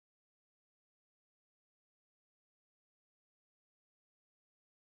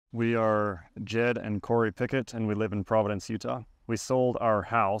We are Jed and Corey Pickett, and we live in Providence, Utah. We sold our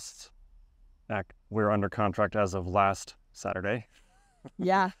house. We're under contract as of last Saturday.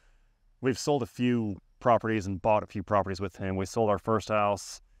 Yeah. We've sold a few properties and bought a few properties with him. We sold our first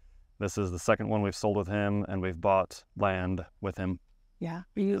house. This is the second one we've sold with him, and we've bought land with him. Yeah.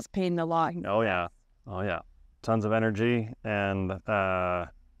 He was paying a lot. Oh, yeah. Oh, yeah. Tons of energy and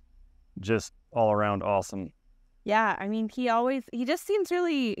just all around awesome. Yeah, I mean, he just seems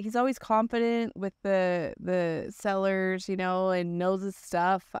he's always confident with the sellers, and knows his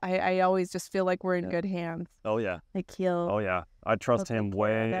stuff. I always just feel like we're in good hands. Oh, yeah. Like he'll. Oh, yeah. I trust him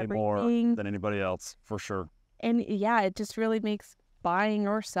way more than anybody else, for sure. And yeah, it just really makes buying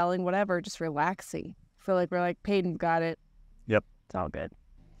or selling, whatever, just relaxing. I feel like we're like, Peyton's got it. Yep. It's all good.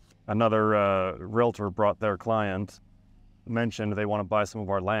 Another realtor brought their client, mentioned they want to buy some of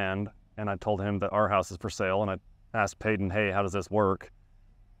our land, and I told him that our house is for sale, and I asked Peyton, hey, how does this work?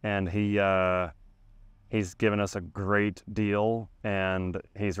 And he's given us a great deal, and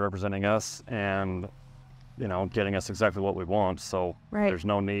he's representing us and, getting us exactly what we want. So There's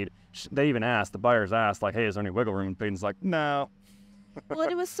no need. They even asked, the buyers asked, like, hey, is there any wiggle room? And Peyton's like, no. Well,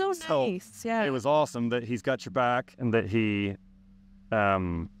 it was so nice. Yeah. It was awesome that he's got your back and that he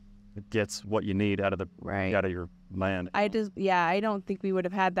gets what you need out of your land. I don't think we would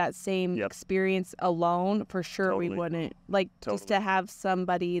have had that same experience alone. For sure, Totally. we wouldn't. Just to have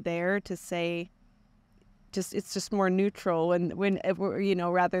somebody there to say, it's just more neutral. And when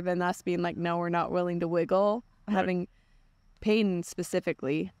rather than us being like, no, we're not willing to wiggle. Right. Having Peyton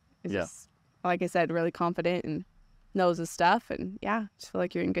specifically is just, like I said, really confident and knows his stuff. And just feel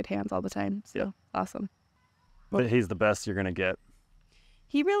like you're in good hands all the time. So awesome. But he's the best you're gonna get.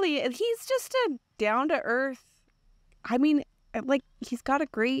 He really is. He's just a down-to-earth, I mean, like, he's got a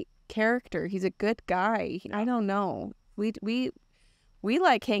great character. He's a good guy. I don't know. We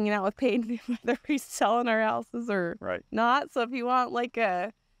like hanging out with Peyton, whether he's selling our houses or not. So if you want, like,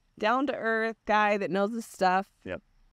 a down-to-earth guy that knows his stuff,